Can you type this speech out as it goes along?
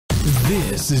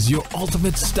This is your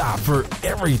ultimate stop for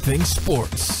everything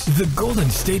sports. The Golden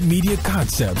State Media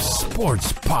Concepts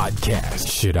Sports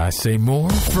Podcast. Should I say more?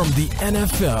 From the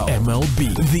NFL,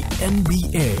 MLB, the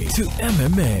NBA to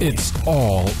MMA, it's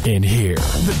all in here.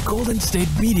 The Golden State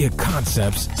Media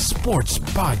Concepts Sports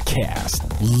Podcast.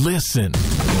 Listen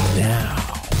now.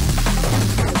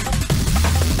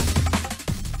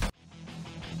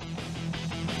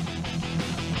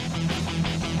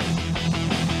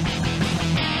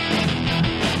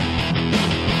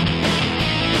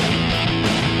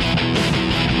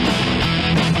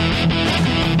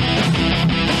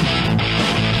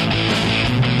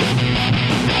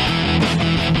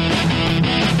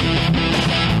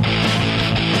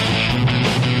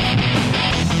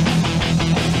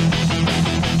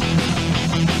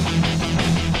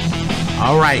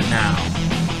 All right, now,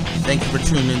 thank you for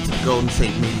tuning into the Golden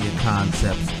State Media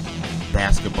Concepts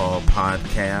Basketball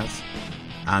Podcast.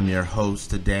 I'm your host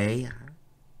today,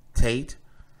 Tate,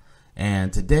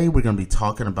 and today we're going to be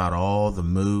talking about all the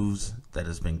moves that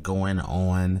has been going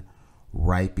on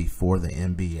right before the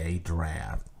NBA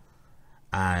draft.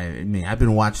 I mean, I've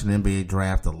been watching the NBA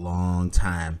draft a long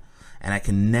time, and I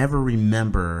can never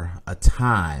remember a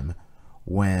time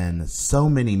when so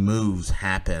many moves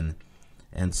happened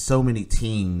and so many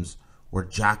teams were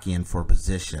jockeying for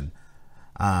position.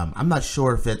 I'm not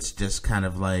sure if it's just kind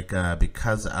of like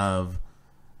because of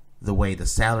the way the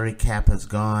salary cap has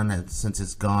gone, and since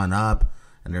it's gone up,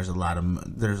 and there's a lot of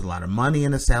money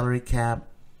in the salary cap,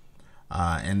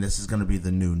 and this is going to be the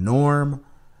new norm.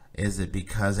 Is it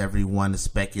because everyone is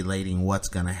speculating what's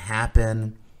going to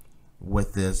happen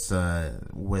with this,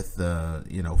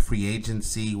 free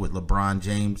agency, with LeBron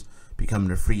James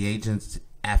becoming a free agent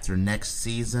after next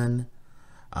season?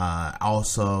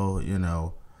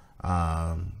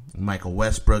 Michael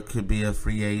Westbrook could be a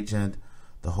free agent.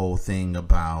 The whole thing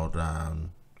about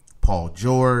Paul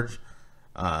George.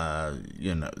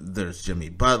 There's Jimmy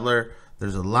Butler.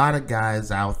 There's a lot of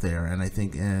guys out there, and I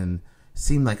think it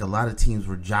seemed like a lot of teams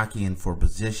were jockeying for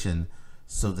position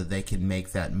so that they could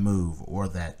make that move or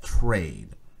that trade.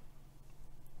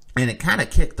 And it kind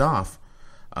of kicked off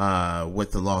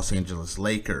with the Los Angeles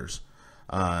Lakers.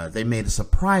 They made a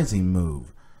surprising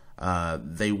move.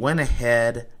 They went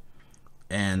ahead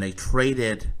and they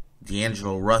traded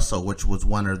D'Angelo Russell, which was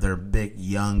one of their big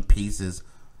young pieces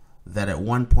that at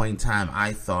one point in time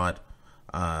I thought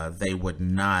they would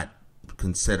not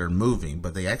consider moving,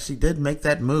 but they actually did make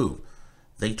that move.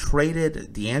 They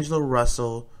traded D'Angelo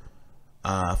Russell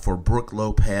for Brook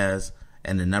Lopez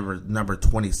and the number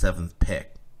 27th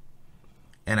pick.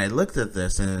 And I looked at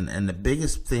this, and the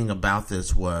biggest thing about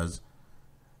this was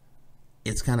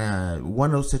it's kind of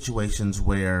one of those situations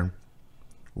where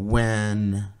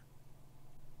when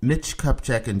Mitch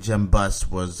Kupchak and Jim Buss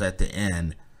was at the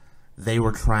end, they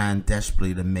were trying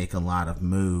desperately to make a lot of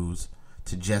moves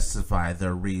to justify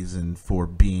their reason for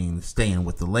staying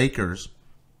with the Lakers.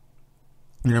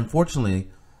 And unfortunately,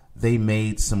 they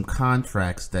made some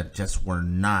contracts that just were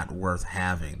not worth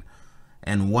having.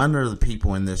 And one of the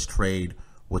people in this trade,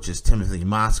 which is Timofey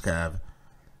Mozgov,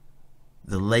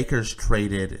 the Lakers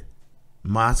traded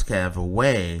Mozgov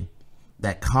away,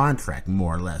 that contract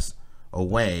more or less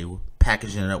away,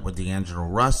 packaging it up with D'Angelo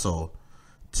Russell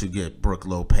to get Brook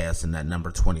Lopez and that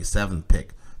number 27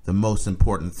 pick. The most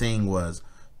important thing was,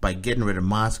 by getting rid of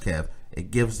Mozgov, it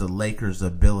gives the Lakers the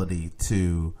ability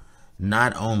to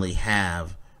not only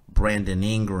have Brandon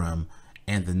Ingram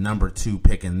and the number 2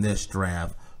 pick in this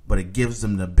draft, but it gives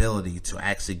them the ability to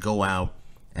actually go out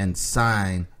and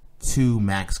sign 2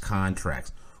 max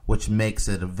contracts, which makes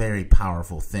it a very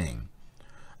powerful thing.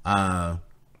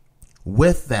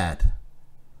 With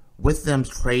them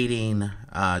trading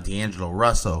D'Angelo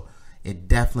Russell, it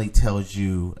definitely tells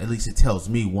you, at least it tells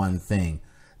me one thing,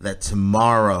 that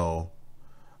tomorrow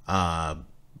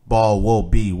ball will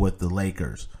be with the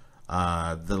Lakers.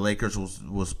 The Lakers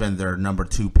will spend their number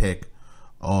 2 pick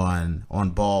on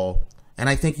Ball, and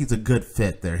I think he's a good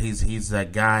fit there. He's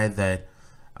that guy that,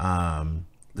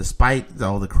 despite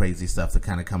all the crazy stuff that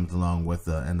kind of comes along with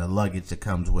and the luggage that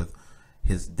comes with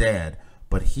his dad,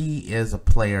 but he is a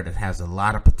player that has a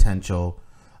lot of potential.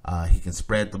 He can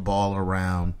spread the ball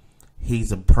around.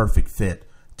 He's a perfect fit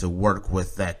to work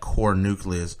with that core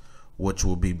nucleus, which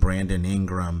will be Brandon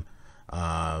Ingram,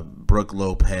 Brook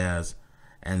Lopez,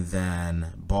 and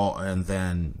then Ball, and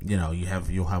then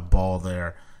you'll have Ball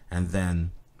there, and then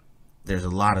there's a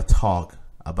lot of talk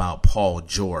about Paul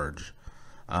George,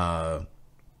 and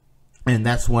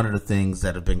that's one of the things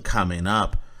that have been coming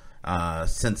up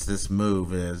since this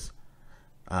move is,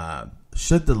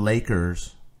 should the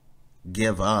Lakers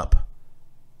give up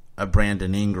a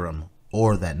Brandon Ingram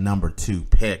or that number 2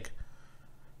 pick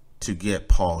to get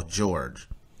Paul George.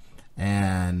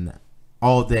 And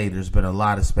all day there's been a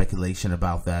lot of speculation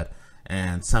about that.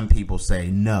 And some people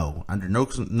say no. Under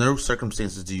no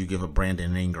circumstances do you give up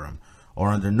Brandon Ingram. Or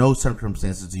under no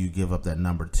circumstances do you give up that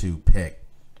number 2 pick.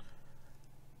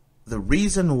 The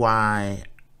reason why,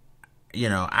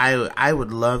 I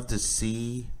would love to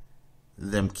see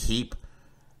them keep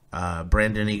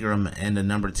Brandon Ingram and the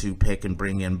number 2 pick and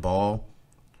bring in Ball,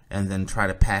 and then try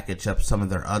to package up some of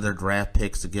their other draft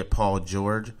picks to get Paul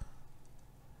George.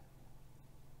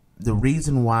 The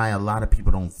reason why a lot of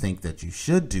people don't think that you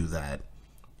should do that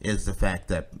is the fact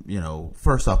that,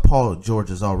 first off, Paul George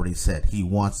has already said he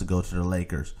wants to go to the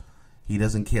Lakers. He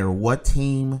doesn't care what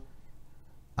team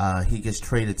he gets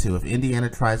traded to. If Indiana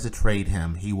tries to trade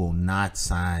him, he will not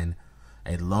sign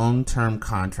a long-term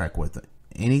contract with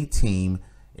any team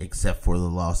except for the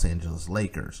Los Angeles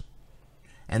Lakers.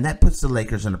 And that puts the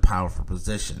Lakers in a powerful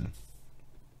position.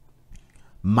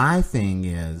 My thing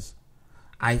is,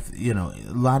 a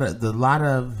lot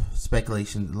of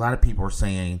speculation, a lot of people are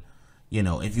saying,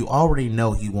 if you already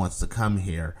know he wants to come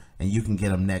here and you can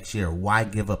get him next year, why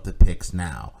give up the picks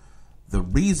now? The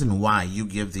reason why you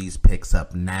give these picks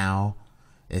up now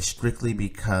is strictly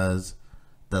because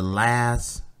the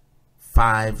last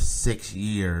 5-6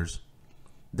 years,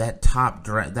 that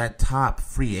top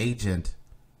free agent,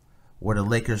 where the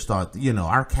Lakers thought,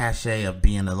 our cachet of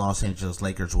being the Los Angeles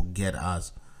Lakers will get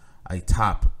us a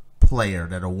top player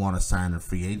that'll want to sign a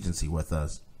free agency with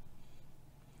us.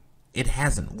 It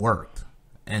hasn't worked.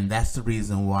 And that's the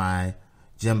reason why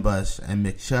Jim Bush and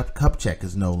Mick Kupchak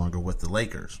is no longer with the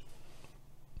Lakers.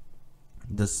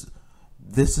 This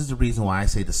is the reason why I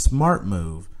say the smart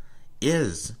move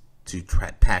is to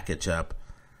package up.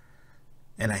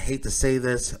 And I hate to say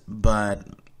this, but,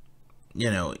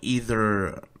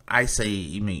 either I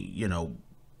say,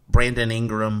 Brandon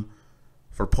Ingram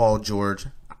for Paul George,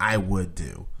 I would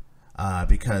do.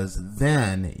 Because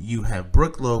then you have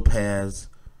Brook Lopez,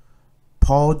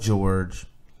 Paul George,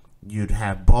 you'd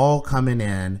have Ball coming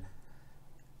in,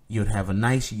 you'd have a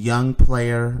nice young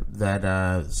player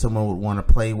that someone would want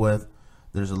to play with.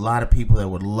 There's a lot of people that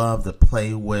would love to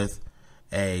play with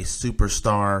a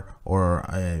superstar or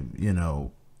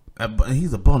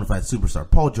he's a bona fide superstar.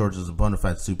 Paul George is a bona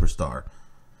fide superstar.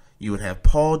 You would have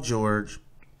Paul George,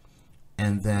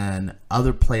 and then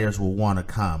other players will want to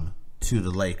come to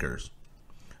the Lakers.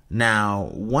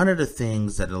 Now, one of the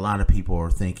things that a lot of people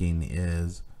are thinking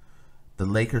is the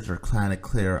Lakers are trying to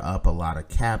clear up a lot of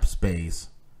cap space,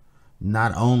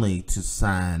 not only to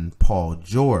sign Paul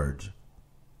George,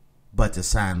 but to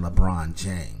sign LeBron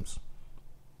James.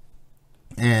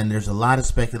 And there's a lot of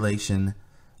speculation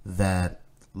that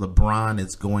LeBron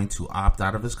is going to opt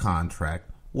out of his contract,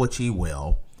 which he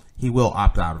will. He will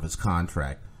opt out of his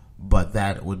contract, but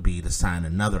that would be to sign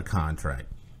another contract.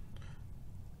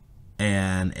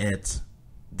 And it's,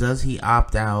 does he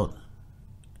opt out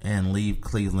and leave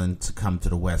Cleveland to come to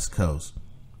the West Coast?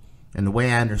 And the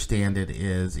way I understand it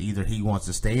is either he wants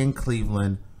to stay in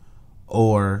Cleveland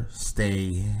or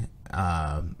stay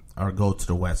or go to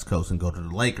the West Coast and go to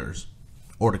the Lakers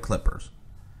or the Clippers.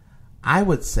 I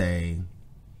would say,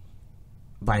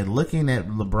 by looking at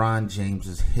LeBron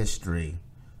James's history,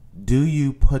 do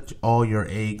you put all your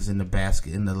eggs in the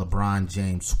basket, in the LeBron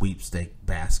James sweepstake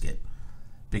basket?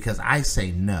 Because I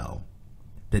say no.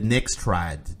 The Knicks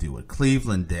tried to do it.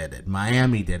 Cleveland did it.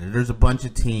 Miami did it. There's a bunch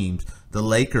of teams. The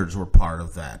Lakers were part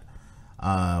of that,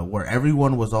 where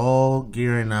everyone was all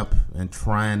gearing up and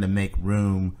trying to make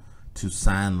room to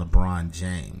sign LeBron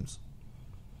James.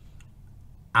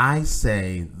 I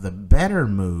say the better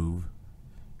move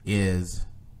is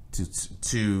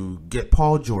to get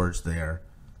Paul George there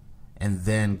and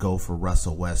then go for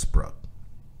Russell Westbrook.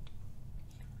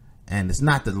 And it's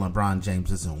not that LeBron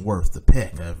James isn't worth the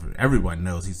pick. Everyone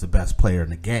knows he's the best player in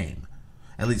the game.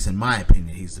 At least in my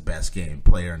opinion, he's the best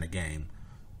player in the game.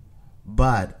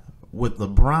 But with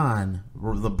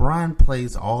LeBron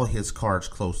plays all his cards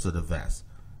close to the vest.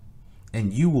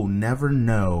 And you will never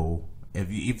know if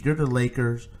you're the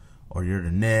Lakers or you're the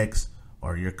Knicks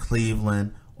or you're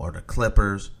Cleveland or the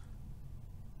Clippers.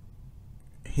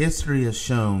 History has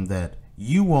shown that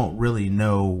you won't really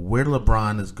know where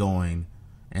LeBron is going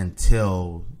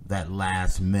until that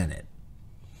last minute.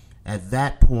 At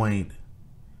that point,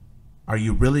 are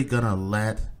you really going to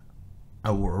let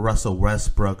a Russell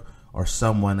Westbrook or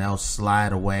someone else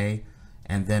slide away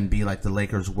and then be like the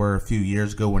Lakers were a few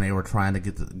years ago when they were trying to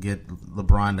get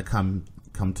LeBron to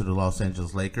come to the Los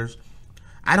Angeles Lakers?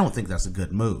 I don't think that's a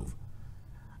good move.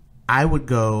 I would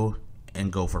go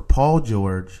for Paul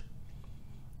George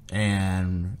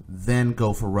and then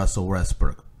go for Russell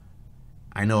Westbrook.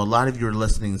 I know a lot of you are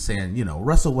listening and saying,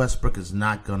 Russell Westbrook is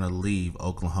not going to leave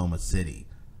Oklahoma City.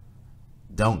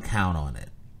 Don't count on it.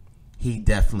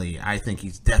 I think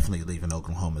he's definitely leaving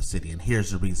Oklahoma City, and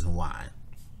here's the reason why.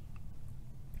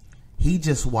 He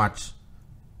just watched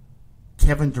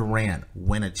Kevin Durant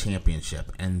win a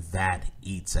championship, and that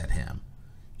eats at him.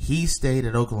 He stayed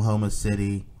at Oklahoma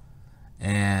City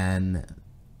and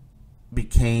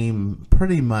became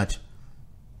pretty much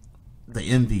the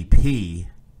MVP,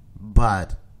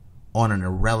 but on an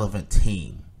irrelevant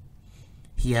team.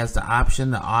 He has the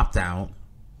option to opt out,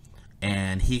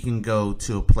 and he can go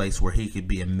to a place where he could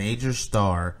be a major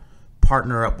star,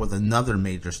 partner up with another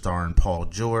major star in Paul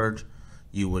George.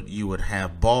 You would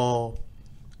have Ball,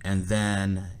 and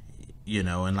then,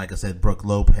 and like I said, Brook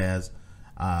Lopez.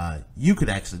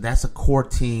 That's a core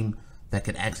team that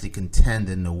could actually contend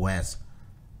in the West.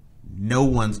 No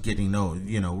one's getting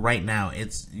right now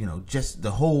it's, just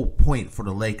the whole point for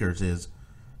the Lakers is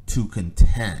to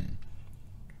contend.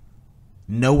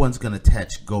 No one's going to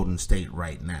touch Golden State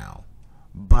right now.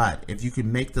 But if you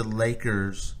can make the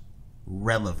Lakers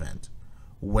relevant,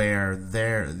 where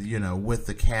they're, with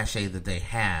the cachet that they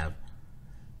have,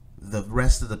 the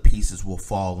rest of the pieces will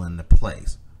fall into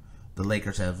place. The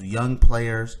Lakers have young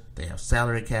players. They have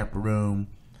salary cap room.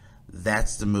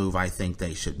 That's the move I think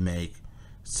they should make.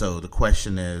 So the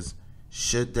question is,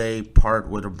 should they part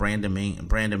with a Brandon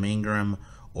Ingram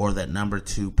or that number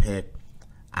 2 pick?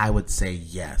 I would say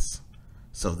yes.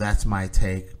 So that's my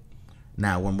take.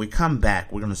 Now, when we come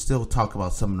back, we're going to still talk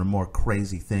about some of the more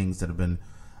crazy things that have been,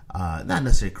 not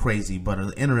necessarily crazy,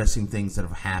 but interesting things that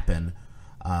have happened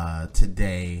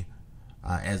today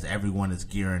as everyone is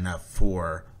gearing up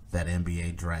for that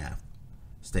NBA draft.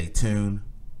 Stay tuned,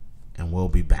 and we'll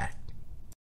be back.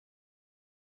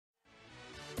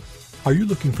 Are you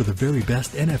looking for the very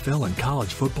best NFL and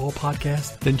college football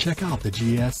podcast? Then check out the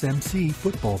GSMC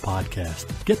Football Podcast.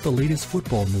 Get the latest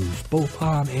football news both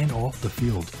on and off the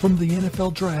field. From the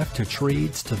NFL Draft to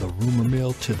trades to the rumor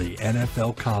mill to the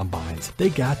NFL Combines. They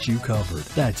got you covered.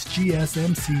 That's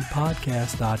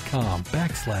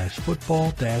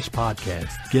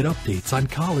GSMCpodcast.com/football-podcast. Get updates on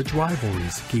college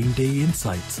rivalries, game day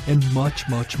insights, and much,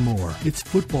 much more. It's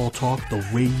football talk the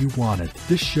way you want it.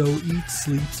 This show eats,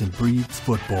 sleeps, and breathes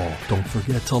football. Don't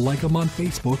forget to like them on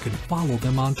Facebook and follow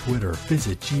them on Twitter.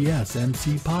 Visit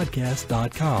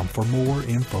GSMCpodcast.com for more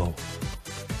info.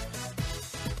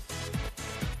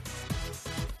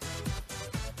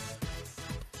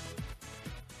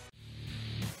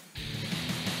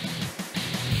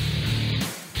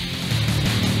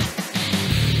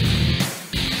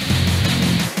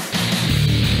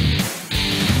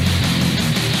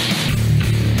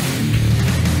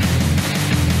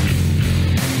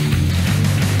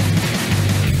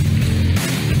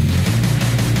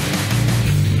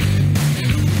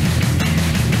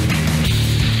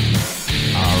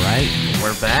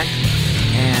 Back,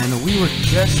 and we were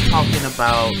just talking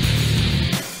about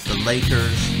the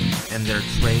Lakers and their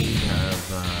trade of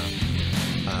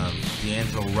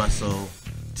D'Angelo Russell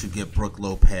to get Brook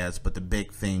Lopez, but the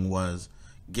big thing was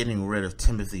getting rid of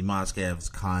Timofey Mozgov's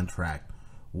contract,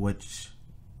 which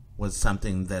was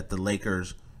something that the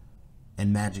Lakers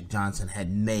and Magic Johnson had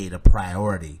made a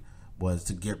priority, was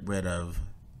to get rid of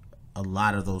a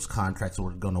lot of those contracts that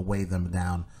were going to weigh them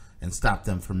down and stop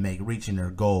them from reaching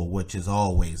their goal, which is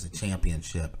always a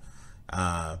championship.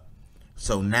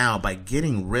 So now, by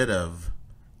getting rid of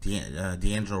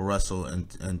D'Angelo Russell and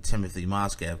Timofey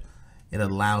Mozgov, it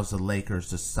allows the Lakers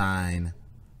to sign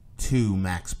 2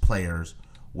 max players,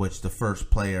 which the first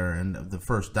player and the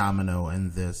first domino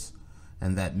in this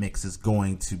and that mix is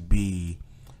going to be,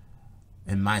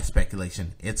 in my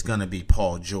speculation, it's going to be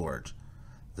Paul George.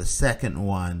 The second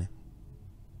one,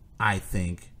 I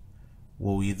think,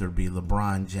 will either be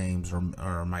LeBron James or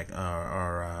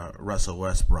Russell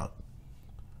Westbrook.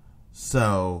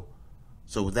 So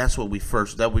that's what we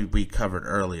covered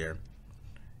earlier.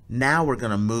 Now we're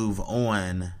going to move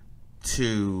on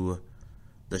to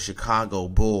the Chicago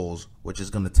Bulls, which is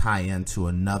going to tie into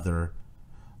another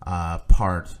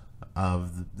part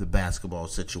of the basketball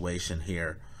situation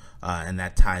here, and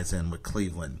that ties in with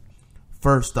Cleveland.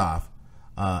 First off,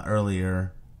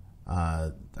 earlier,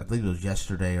 I believe it was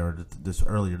yesterday or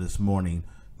earlier this morning,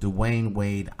 Dwayne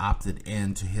Wade opted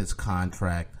into his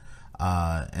contract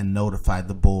and notified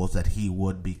the Bulls that he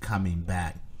would be coming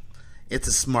back. It's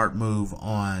a smart move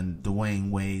on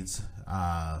Dwayne Wade's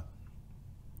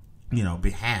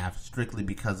behalf, strictly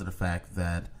because of the fact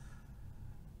that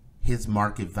his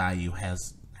market value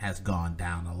has gone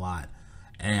down a lot,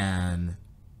 and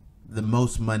the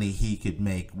most money he could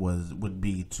make would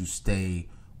be to stay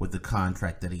with the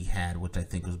contract that he had, which I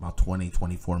think was about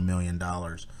 $24 million.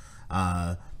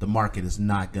 The market is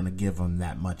not going to give him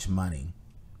that much money.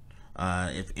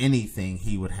 If anything,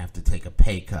 he would have to take a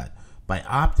pay cut. By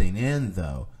opting in,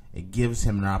 though, it gives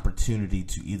him an opportunity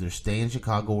to either stay in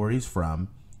Chicago where he's from,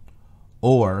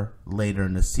 or later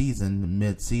in the season,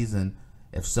 mid-season,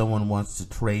 if someone wants to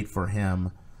trade for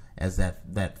him as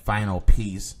that final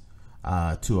piece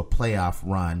to a playoff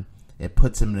run, it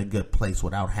puts him in a good place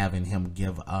without having him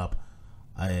give up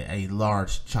a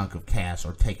large chunk of cash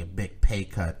or take a big pay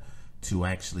cut to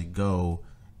actually go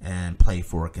and play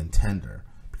for a contender,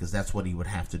 because that's what he would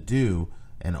have to do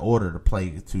in order to play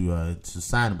to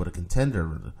sign with a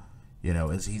contender.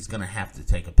 Is he's going to have to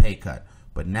take a pay cut.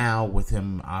 But now with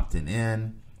him opting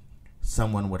in,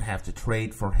 someone would have to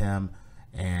trade for him,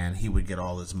 and he would get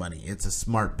all his money. It's a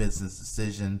smart business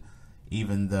decision,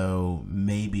 even though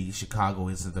maybe Chicago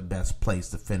isn't the best place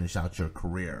to finish out your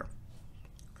career.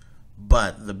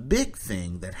 But the big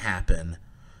thing that happened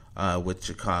with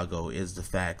Chicago is the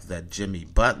fact that Jimmy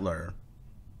Butler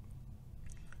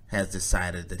has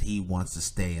decided that he wants to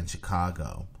stay in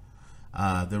Chicago.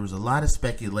 There was a lot of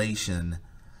speculation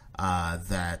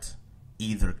that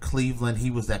either Cleveland,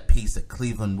 he was that piece that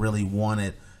Cleveland really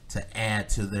wanted to add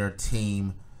to their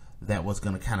team that was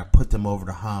going to kind of put them over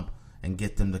the hump and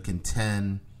get them to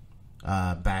contend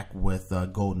back with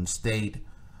Golden State.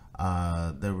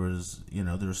 There was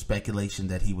speculation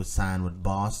that he would sign with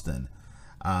Boston.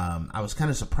 I was kind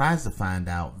of surprised to find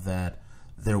out that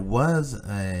there was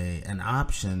an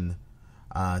option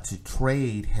to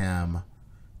trade him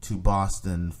to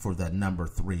Boston for that number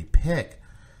 3 pick,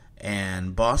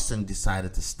 and Boston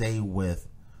decided to stay with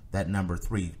that number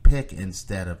 3 pick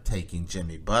instead of taking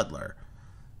Jimmy Butler.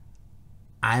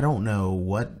 I don't know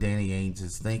what Danny Ainge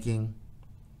is thinking.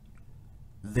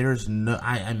 There's no,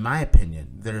 in my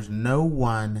opinion, there's no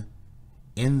one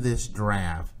in this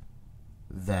draft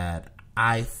that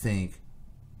I think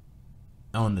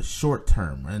on the short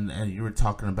term, and you were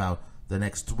talking about the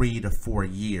next 3 to 4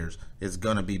 years, is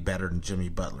going to be better than Jimmy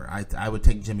Butler. I would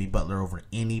take Jimmy Butler over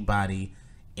anybody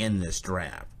in this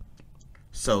draft.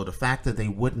 So the fact that they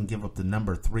wouldn't give up the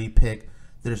number 3 pick,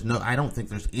 I don't think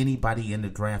there's anybody in the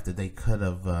draft that they could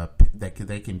have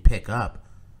they can pick up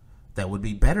that would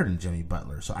be better than Jimmy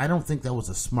Butler. So I don't think that was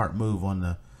a smart move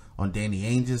on Danny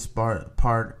Ainge's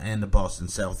part and the Boston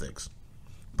Celtics.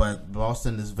 But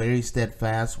Boston is very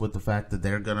steadfast with the fact that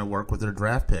they're going to work with their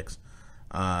draft picks,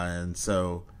 and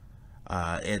so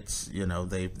it's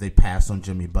they pass on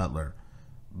Jimmy Butler.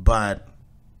 But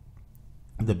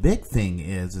the big thing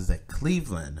is that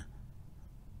Cleveland,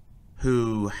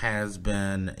 who has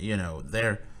been,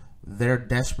 they're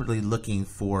desperately looking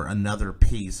for another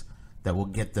piece that will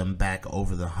get them back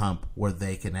over the hump where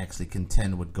they can actually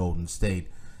contend with Golden State.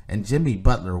 And Jimmy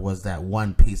Butler was that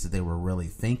one piece that they were really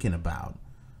thinking about.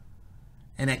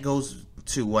 And that goes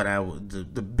to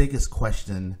the biggest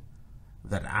question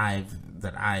that I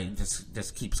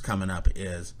just keeps coming up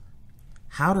is,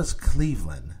 how does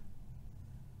Cleveland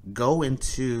go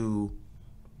into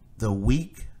the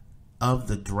week of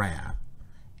the draft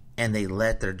and they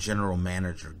let their general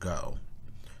manager go?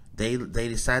 They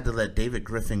decided to let David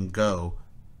Griffin go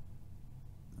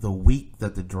the week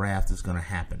that the draft is going to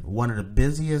happen. One of the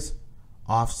busiest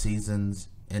off seasons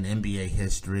in NBA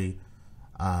history.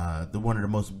 One of the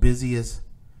most busiest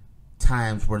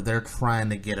times where they're trying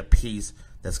to get a piece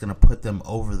that's going to put them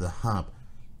over the hump.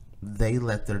 They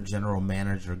let their general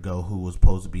manager go, who was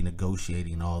supposed to be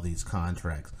negotiating all these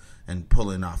contracts and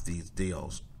pulling off these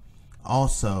deals.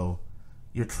 Also,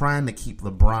 you're trying to keep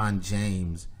LeBron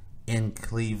James in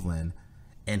Cleveland,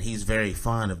 and he's very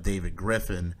fond of David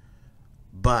Griffin,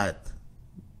 but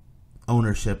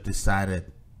ownership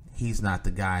decided he's not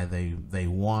the guy they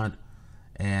want,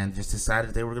 and just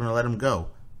decided they were going to let him go.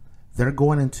 They're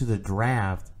going into the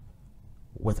draft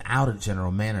without a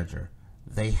general manager.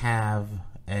 They have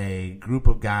a group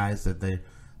of guys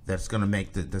that's going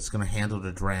to handle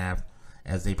the draft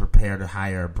as they prepare to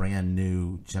hire a brand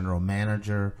new general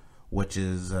manager, which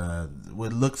is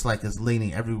what looks like is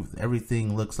leaning.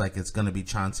 Everything looks like it's going to be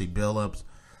Chauncey Billups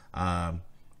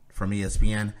from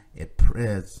ESPN.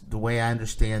 The way I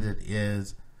understand it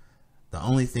is the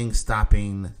only thing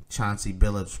stopping Chauncey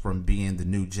Billups from being the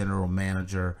new general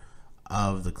manager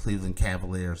of the Cleveland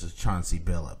Cavaliers is Chauncey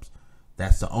Billups.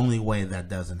 That's the only way that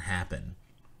doesn't happen.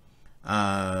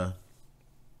 I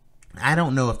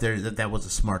don't know if that was a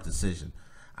smart decision.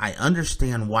 I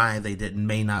understand why they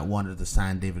may not wanted to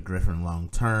sign David Griffin long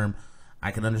term.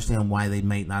 I can understand why they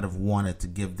may not have wanted to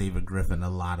give David Griffin a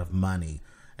lot of money.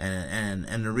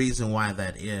 And the reason why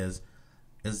that is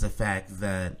the fact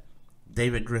that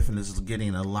David Griffin is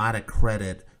getting a lot of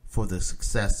credit for the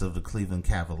success of the Cleveland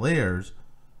Cavaliers,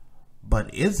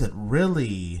 but is it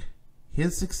really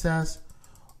his success,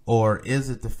 or is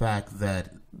it the fact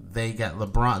that they got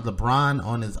LeBron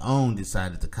on his own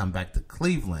decided to come back to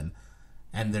Cleveland,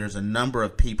 and there's a number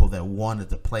of people that wanted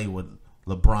to play with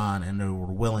LeBron and they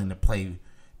were willing to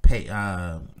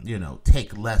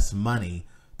take less money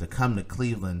to come to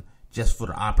Cleveland just for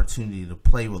the opportunity to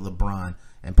play with LeBron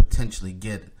and potentially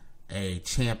get a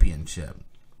championship.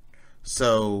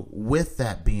 So with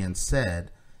that being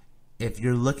said, if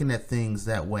you're looking at things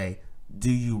that way, do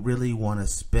you really want to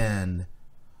spend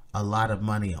a lot of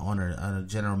money on a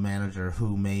general manager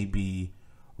who may be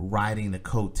riding the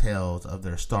coattails of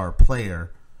their star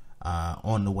player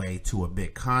on the way to a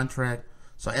big contract?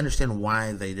 So I understand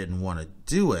why they didn't want to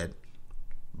do it,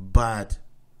 but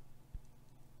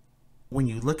when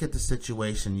you look at the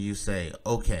situation, you say,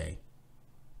 okay,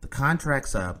 the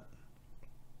contract's up.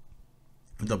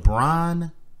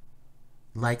 LeBron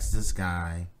likes this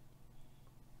guy.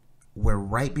 We're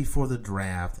right before the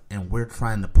draft, and we're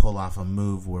trying to pull off a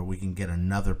move where we can get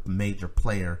another major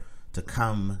player to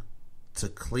come to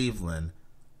Cleveland.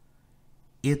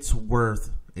 It's worth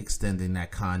extending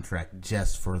that contract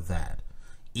just for that.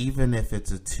 Even if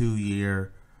it's a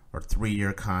 2-year or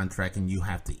 3-year contract and you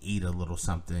have to eat a little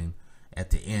something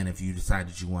at the end if you decide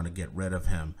that you want to get rid of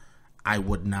him. I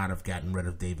would not have gotten rid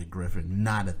of David Griffin,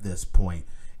 not at this point.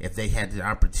 If they had the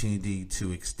opportunity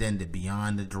to extend it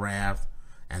beyond the draft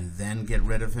and then get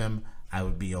rid of him, I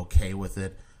would be okay with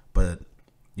it. But,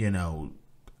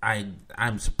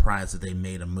 I'm surprised that they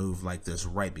made a move like this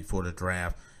right before the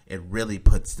draft. It really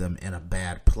puts them in a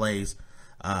bad place.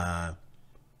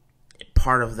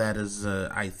 Part of that is,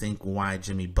 I think, why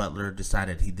Jimmy Butler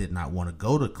decided he did not want to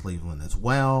go to Cleveland as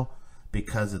well,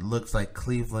 because it looks like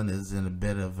Cleveland is in a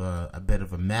bit of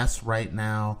a mess right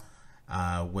now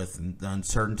with the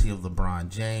uncertainty of LeBron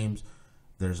James.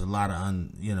 There's a lot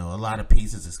of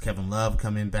pieces. Is Kevin Love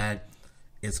coming back?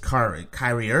 Is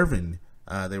Kyrie Irving?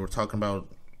 They were talking about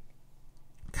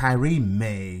Kyrie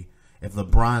may, if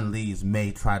LeBron leaves,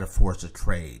 may try to force a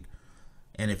trade.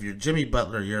 And if you're Jimmy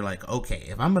Butler, you're like, okay,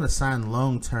 if I'm going to sign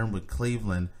long-term with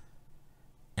Cleveland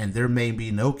and there may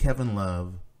be no Kevin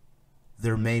Love,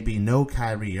 there may be no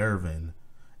Kyrie Irving,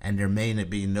 and there may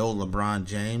be no LeBron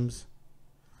James,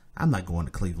 I'm not going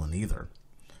to Cleveland either.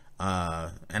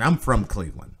 And I'm from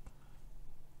Cleveland.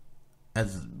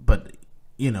 But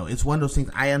it's one of those things.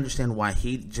 I understand why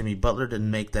Jimmy Butler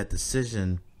didn't make that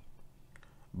decision.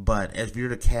 But if you're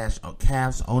the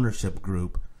Cavs ownership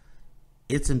group,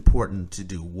 it's important to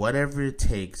do whatever it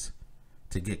takes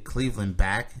to get Cleveland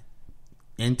back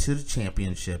into the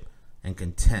championship and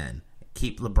contend.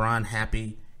 Keep LeBron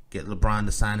happy, get LeBron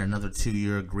to sign another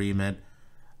 2-year agreement,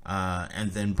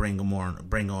 and then bring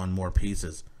on more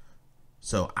pieces.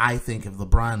 So I think if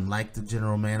LeBron liked the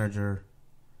general manager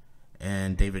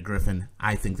and David Griffin,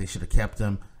 I think they should have kept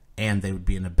him, and they would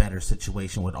be in a better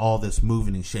situation with all this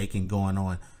moving and shaking going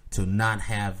on. To not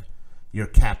have your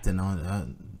captain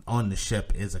on the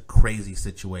ship is a crazy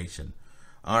situation.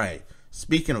 All right,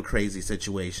 speaking of crazy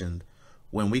situations,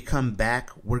 when we come back,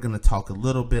 we're going to talk a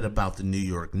little bit about the New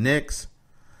York Knicks,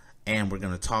 and we're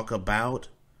going to talk about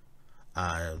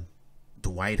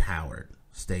Dwight Howard.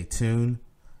 Stay tuned,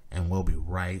 and we'll be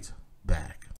right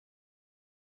back.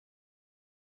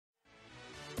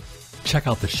 Check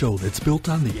out the show that's built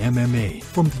on the MMA.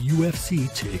 From the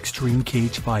UFC to extreme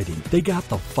cage fighting, they got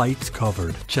the fights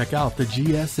covered. Check out the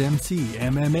GSMC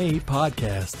MMA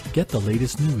podcast. Get the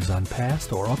latest news on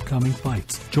past or upcoming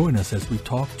fights. Join us as we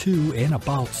talk to and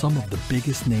about some of the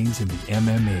biggest names in the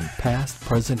MMA, past,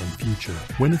 present, and future.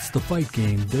 When it's the fight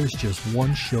game, there's just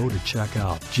one show to check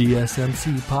out.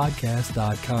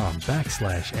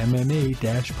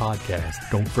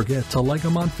 GSMCpodcast.com/MMA-podcast. Don't forget to like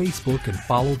them on Facebook and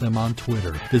follow them on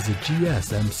Twitter. Visit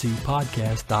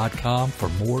GSMCpodcast.com for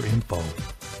more info.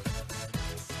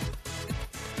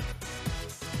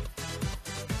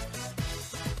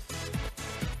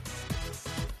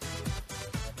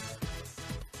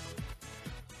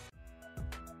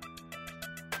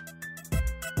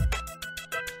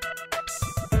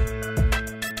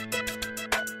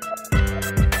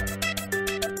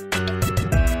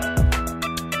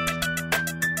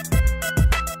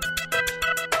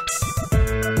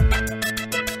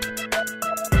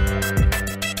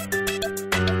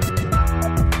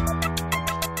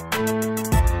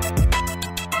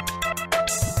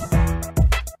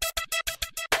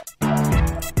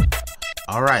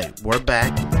 All right, we're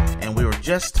back, and we were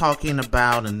just talking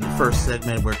about, in the first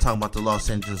segment, we were talking about the Los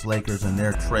Angeles Lakers and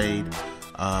their trade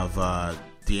of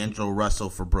D'Angelo Russell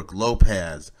for Brook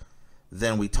Lopez.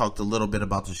 Then we talked a little bit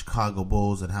about the Chicago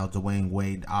Bulls and how Dwayne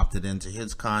Wade opted into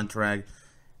his contract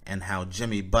and how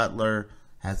Jimmy Butler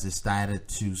has decided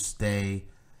to stay.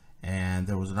 And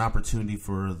there was an opportunity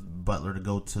for Butler to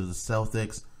go to the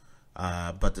Celtics,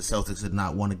 but the Celtics did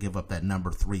not want to give up that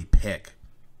number 3 pick.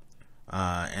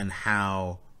 And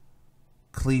how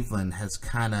Cleveland has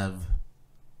kind of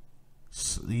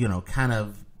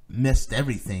missed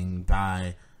everything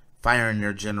by firing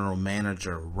their general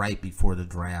manager right before the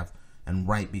draft and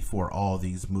right before all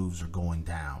these moves are going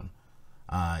down.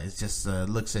 It's just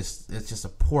it's just a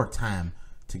poor time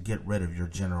to get rid of your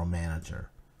general manager.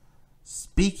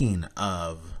 Speaking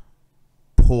of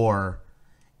poor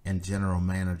and general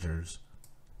managers,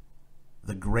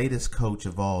 the greatest coach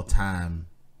of all time,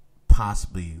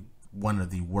 possibly one of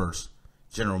the worst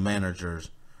general managers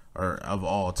of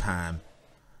all time,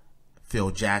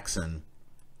 Phil Jackson.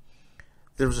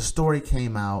 There was a story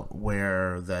came out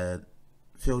where that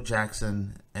Phil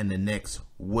Jackson and the Knicks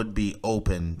would be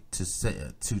open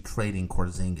to trading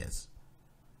Porzingis.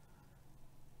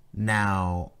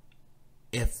 Now,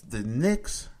 if the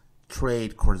Knicks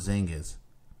trade Porzingis,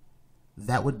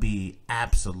 that would be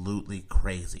absolutely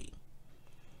crazy.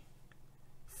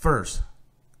 First,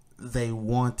 they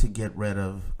want to get rid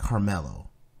of Carmelo,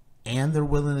 and they're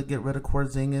willing to get rid of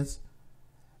Porzingis.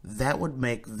 That would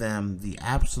make them the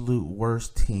absolute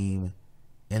worst team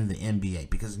in the NBA,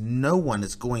 because no one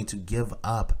is going to give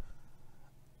up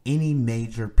any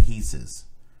major pieces.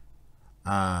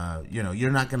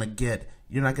 You're not going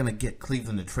to get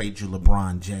Cleveland to trade you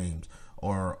LeBron James,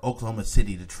 or Oklahoma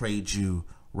City to trade you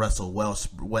Russell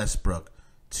Westbrook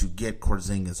to get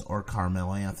Porzingis or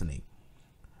Carmelo Anthony.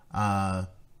 The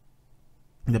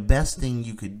best thing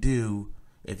you could do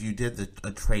if you did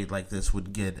a trade like this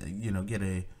would get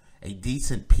a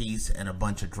decent piece and a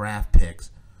bunch of draft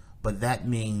picks, but that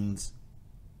means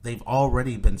they've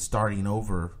already been starting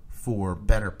over for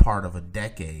better part of a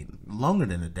decade, longer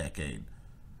than a decade.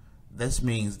 This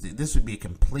means this would be a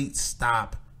complete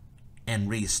stop and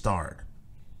restart.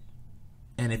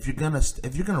 And if you're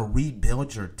gonna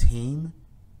rebuild your team,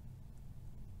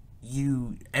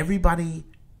 everybody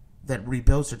that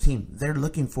rebuilds their team, they're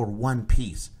looking for one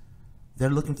piece.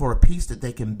 They're looking for a piece that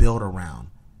they can build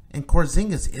around. And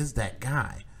Porzingis is that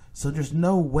guy. So there's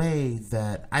no way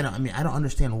that I don't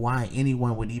understand why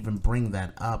anyone would even bring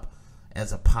that up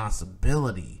as a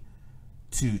possibility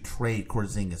to trade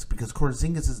Porzingis, because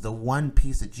Porzingis is the one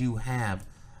piece that you have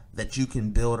that you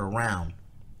can build around.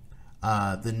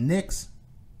 The Knicks,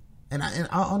 and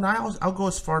I'll go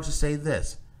as far as to say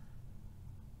this: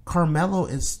 Carmelo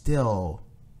is still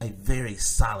a very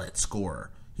solid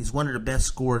scorer. He's one of the best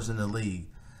scorers in the league,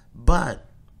 but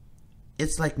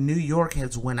it's like New York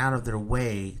has went out of their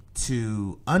way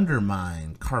to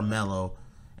undermine Carmelo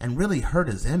and really hurt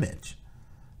his image,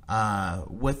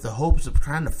 with the hopes of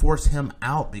trying to force him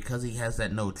out because he has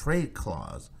that no trade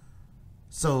clause.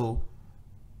 So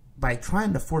by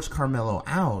trying to force Carmelo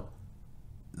out,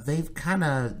 they've kind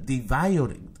of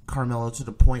devalued Carmelo to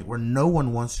the point where no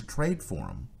one wants to trade for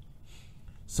him.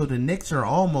 So the Knicks are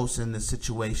almost in this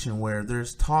situation where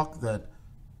there's talk that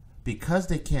because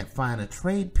they can't find a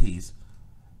trade piece,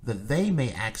 that they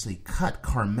may actually cut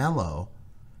Carmelo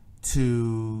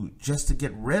to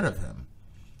get rid of him,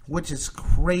 which is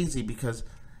crazy, because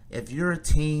if you're a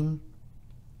team,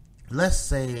 let's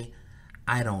say,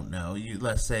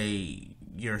 let's say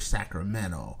you're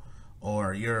Sacramento,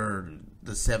 or you're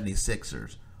the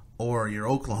 76ers, or you're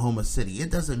Oklahoma City.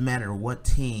 It doesn't matter what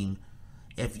team.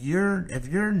 If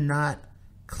you're not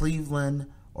Cleveland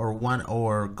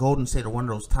or Golden State or one of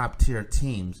those top tier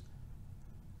teams,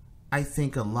 I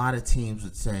think a lot of teams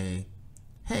would say,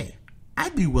 hey,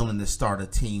 I'd be willing to start a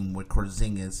team with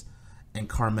Porzingis and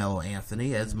Carmelo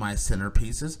Anthony as my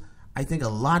centerpieces. I think a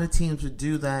lot of teams would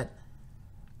do that.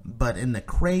 But in the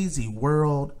crazy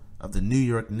world of the New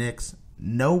York Knicks,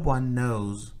 no one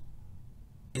knows.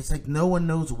 It's like no one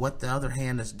knows what the other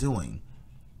hand is doing.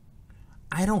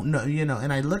 I don't know,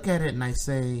 and I look at it and I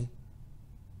say,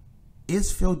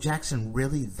 is Phil Jackson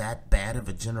really that bad of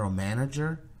a general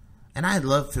manager? And I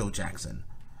love Phil Jackson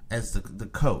as the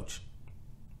coach.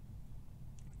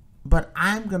 But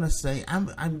I'm going to say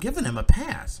I'm giving him a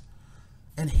pass.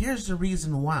 And here's the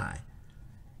reason why.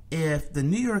 If the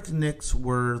New York Knicks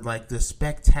were like this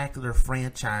spectacular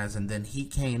franchise and then he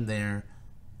came there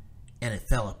and it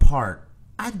fell apart,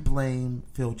 I'd blame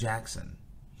Phil Jackson.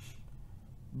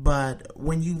 But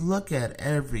when you look at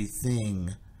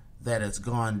everything that has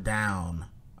gone down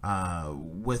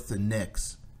with the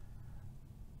Knicks,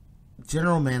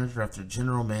 general manager after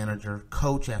general manager,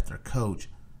 coach after coach,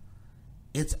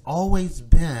 it's always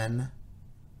been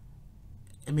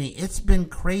I mean, it's been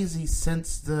crazy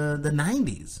since the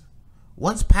 90s.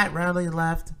 Once Pat Riley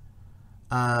left,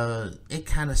 it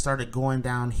kind of started going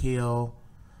downhill.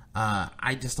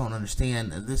 I just don't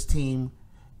understand this team.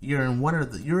 You're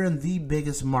in the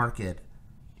biggest market,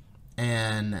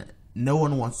 and no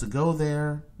one wants to go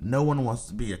there. No one wants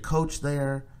to be a coach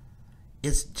there.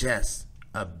 It's just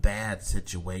a bad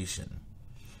situation.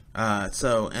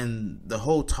 And the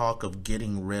whole talk of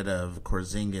getting rid of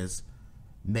Porzingis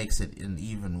makes it an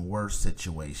even worse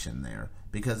situation there.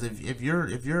 Because if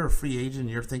you're a free agent,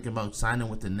 you're thinking about signing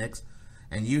with the Knicks,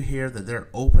 and you hear that they're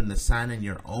open to signing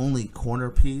your only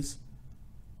corner piece,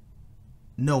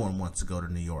 no one wants to go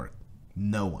to New York.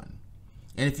 No one.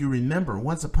 And if you remember,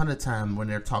 once upon a time when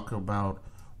they're talking about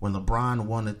when LeBron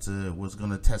was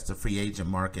going to test the free agent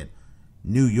market,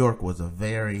 New York was a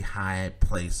very high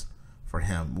place for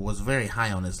him. Was very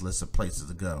high on his list of places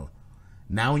to go.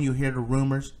 Now when you hear the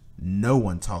rumors, no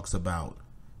one talks about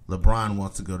LeBron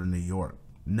wants to go to New York.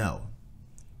 No.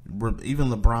 Even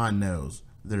LeBron knows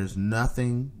there's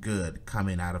nothing good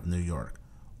coming out of New York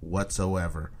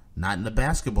whatsoever. Not in the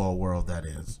basketball world, that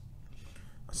is.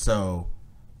 So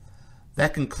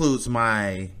that concludes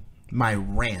my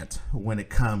rant when it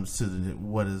comes to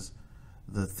what is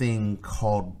the thing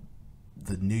called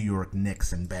the New York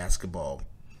Knicks in basketball.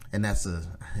 And I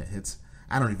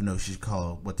don't even know if you should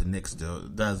call it what the Knicks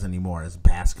does anymore as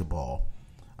basketball.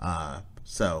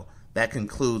 So that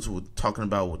concludes with talking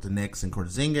about with the Knicks and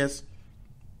Porzingis.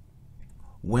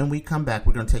 When we come back,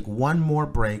 we're going to take one more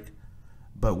break.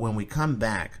 But when we come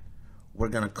back, we're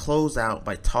going to close out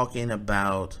by talking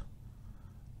about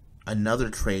another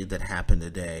trade that happened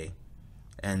today.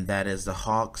 And that is the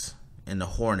Hawks and the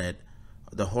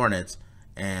Hornets,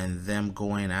 and them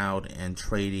going out and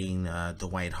trading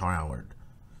Dwight Howard.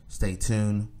 Stay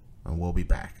tuned, and we'll be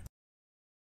back.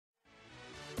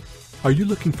 Are you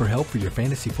looking for help for your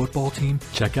fantasy football team?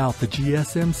 Check out the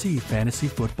GSMC Fantasy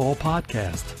Football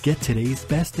Podcast. Get today's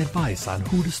best advice on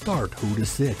who to start, who to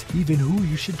sit, even who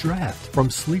you should draft.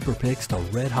 From sleeper picks to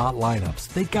red-hot lineups,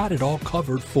 they got it all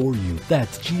covered for you.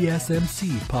 That's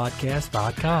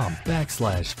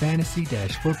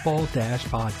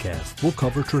gsmcpodcast.com/fantasy-football-podcast. We'll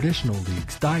cover traditional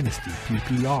leagues, dynasty,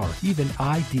 PPR, even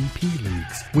IDP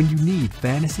leagues. When you need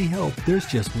fantasy help, there's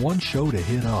just one show to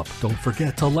hit up. Don't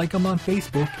forget to like them on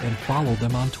Facebook and follow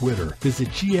them on Twitter. Visit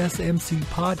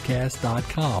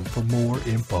gsmcpodcast.com for more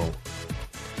info.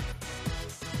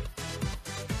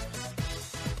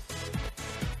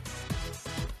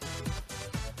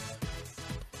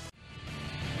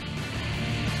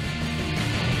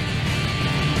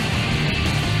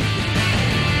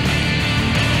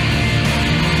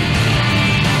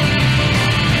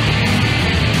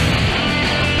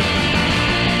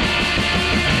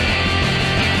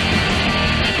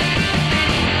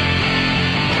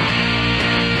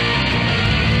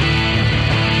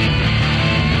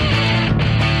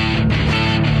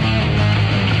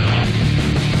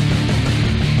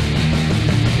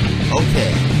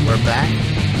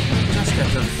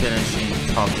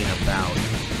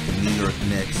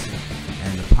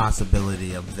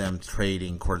 Possibility of them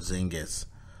trading Porzingis,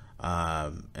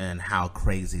 and how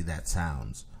crazy that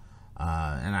sounds.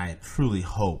 And I truly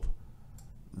hope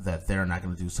that they're not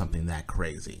going to do something that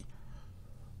crazy.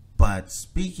 But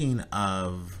speaking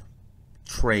of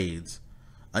trades,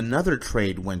 another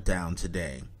trade went down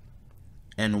today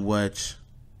in which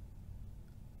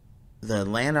the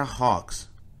Atlanta Hawks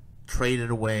traded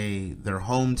away their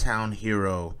hometown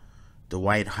hero,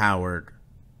 Dwight Howard,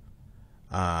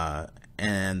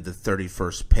 and the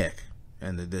 31st pick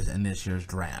in this year's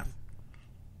draft.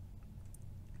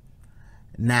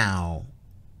 Now,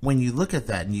 when you look at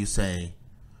that and you say,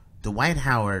 Dwight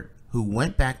Howard, who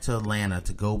went back to Atlanta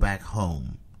to go back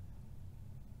home,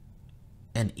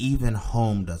 and even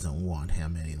home doesn't want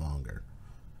him any longer.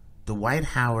 Dwight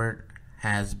Howard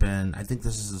has been, I think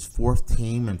this is his fourth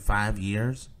team in 5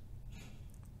 years.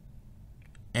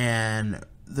 And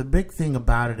the big thing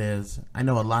about it is, I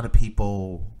know a lot of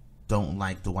people don't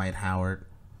like Dwight Howard.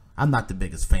 I'm not the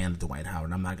biggest fan of Dwight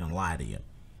Howard, I'm not going to lie to you.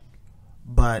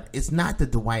 But it's not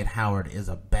that Dwight Howard is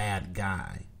a bad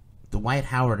guy. Dwight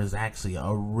Howard is actually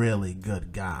a really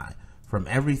good guy. From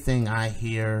everything I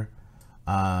hear,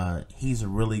 he's a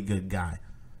really good guy.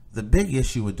 The big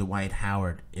issue with Dwight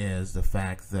Howard is the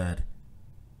fact that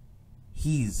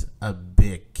he's a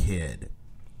big kid.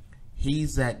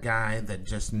 He's that guy that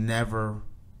just never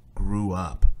grew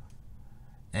up.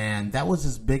 And that was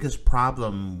his biggest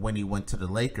problem when he went to the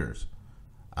Lakers.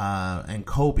 And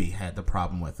Kobe had the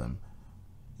problem with him.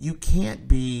 You can't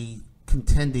be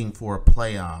contending for a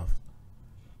playoff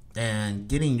and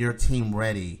getting your team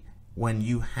ready when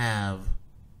you have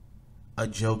a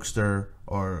jokester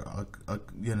or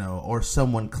or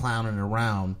someone clowning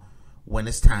around when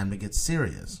it's time to get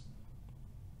serious.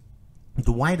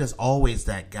 Dwight is always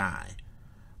that guy.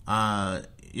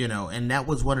 And that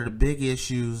was one of the big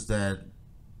issues that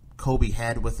Kobe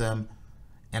had with him.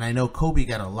 And I know Kobe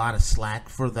got a lot of slack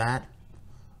for that.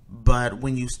 But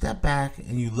when you step back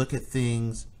and you look at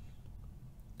things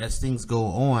as things go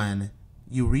on,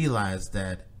 you realize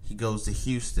that he goes to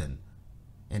Houston,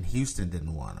 and Houston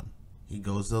didn't want him. He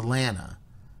goes to Atlanta,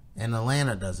 and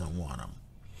Atlanta doesn't want him.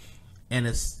 And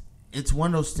it's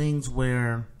one of those things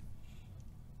where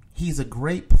he's a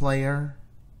great player,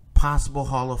 possible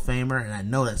Hall of Famer, and I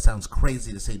know that sounds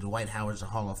crazy to say Dwight Howard's a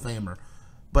Hall of Famer,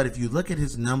 but if you look at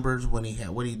his numbers what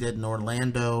he did in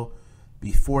Orlando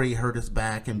before he hurt his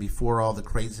back and before all the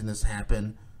craziness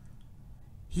happened,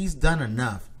 he's done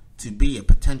enough to be a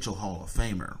potential Hall of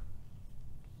Famer.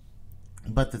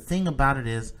 But the thing about it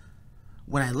is,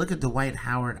 when I look at Dwight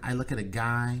Howard, I look at a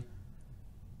guy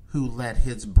who let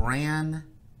his brand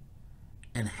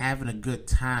and having a good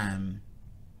time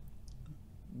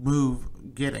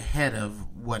get ahead of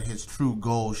what his true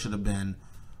goal should have been,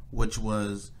 which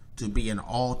was to be an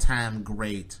all-time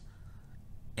great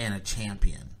and a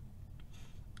champion.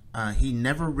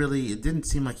 It didn't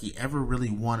seem like he ever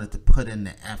really wanted to put in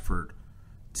the effort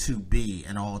to be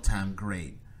an all-time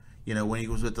great. When he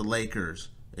was with the Lakers,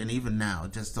 and even now,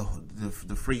 just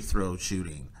the free throw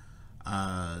shooting,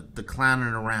 the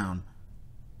clowning around.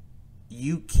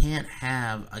 You can't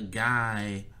have a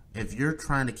guy, if you're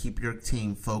trying to keep your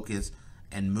team focused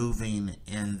and moving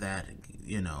in that,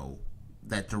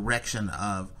 that direction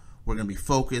of we're going to be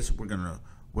focused, we're going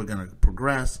to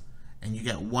progress, and you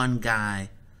got one guy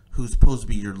who's supposed to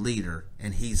be your leader,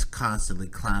 and he's constantly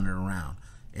clowning around.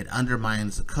 It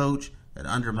undermines the coach, it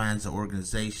undermines the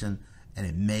organization, and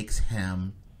it makes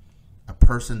him a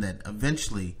person that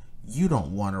eventually you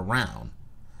don't want around.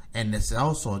 And it's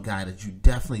also a guy that you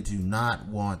definitely do not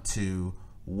want to,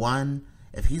 one,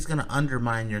 if he's going to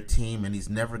undermine your team and he's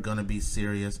never going to be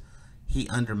serious, he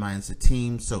undermines the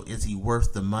team. So is he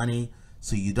worth the money?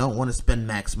 So you don't want to spend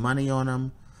max money on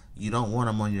him. You don't want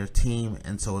him on your team.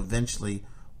 And so eventually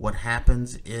what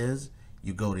happens is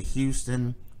you go to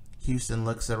Houston. Houston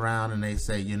looks around and they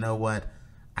say, you know what?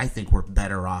 I think we're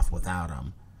better off without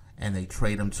him. And they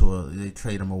trade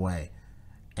him away.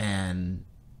 And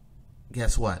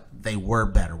guess what? They were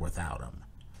better without him.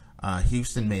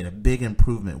 Houston made a big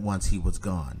improvement once he was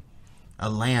gone.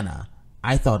 Atlanta,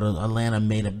 I thought Atlanta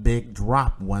made a big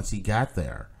drop once he got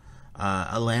there.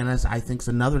 Atlanta's, I think, is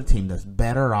another team that's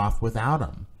better off without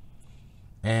him.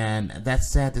 And that's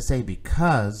sad to say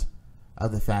because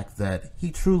of the fact that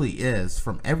he truly is,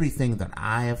 from everything that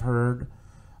I have heard,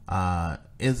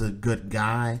 is a good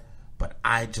guy. But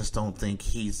I just don't think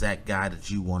he's that guy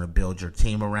that you want to build your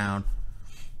team around.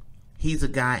 He's a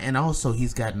guy, and also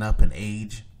he's gotten up in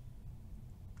age,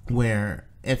 where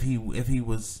if he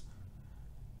was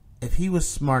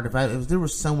smart, if there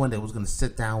was someone that was going to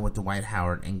sit down with Dwight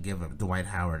Howard and give Dwight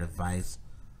Howard advice,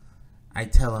 I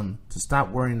tell him to stop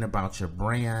worrying about your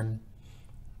brand,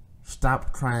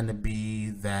 stop trying to be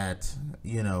that,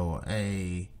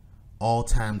 a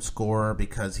all-time scorer,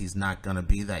 because he's not going to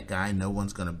be that guy. No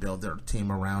one's going to build their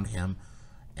team around him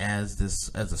as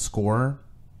a scorer.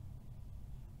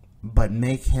 But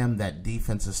make him that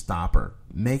defensive stopper.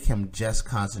 Make him just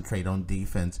concentrate on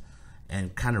defense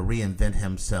and kind of reinvent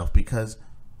himself, because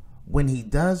when he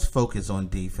does focus on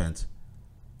defense,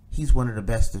 he's one of the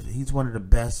best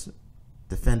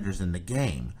defenders in the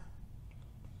game.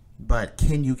 But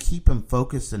can you keep him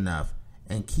focused enough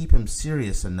and keep him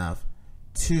serious enough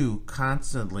to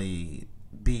constantly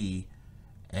be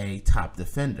a top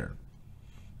defender?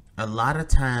 A lot of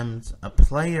times a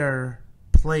player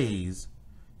plays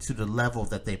to the level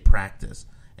that they practice.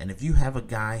 And if you have a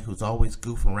guy who's always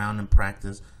goofing around in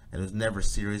practice and who's never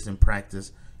serious in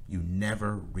practice, you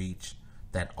never reach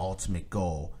that ultimate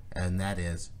goal, and that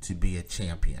is to be a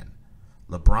champion.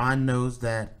 LeBron knows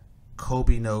that.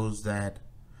 Kobe knows that.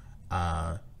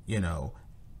 You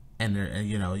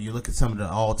look at some of the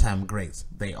all-time greats.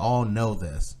 They all know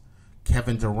this.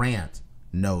 Kevin Durant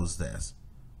knows this.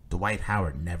 Dwight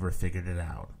Howard never figured it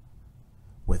out.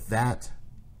 With that,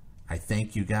 I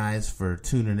thank you guys for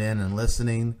tuning in and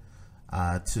listening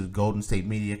to Golden State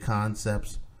Media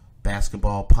Concepts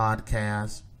Basketball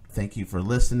Podcast. Thank you for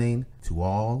listening. To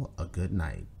all, a good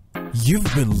night.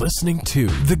 You've been listening to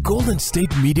the Golden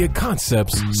State Media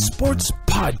Concepts Sports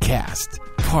Podcast. Podcast.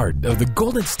 Part of the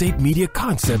Golden State Media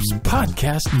Concepts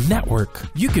Podcast Network.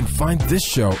 You can find this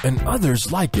show and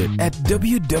others like it at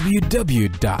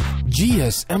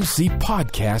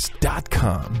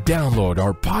www.gsmcpodcast.com. Download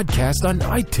our podcast on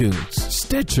iTunes,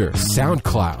 Stitcher,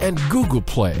 SoundCloud, and Google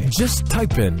Play. Just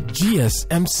type in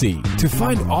GSMC to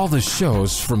find all the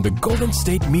shows from the Golden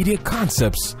State Media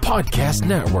Concepts Podcast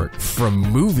Network. From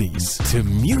movies to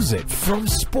music, from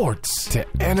sports to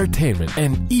entertainment,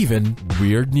 and even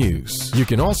weird news. You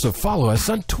can also follow us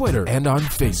on Twitter and on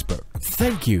Facebook.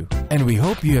 Thank you, and we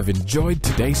hope you have enjoyed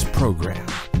today's program.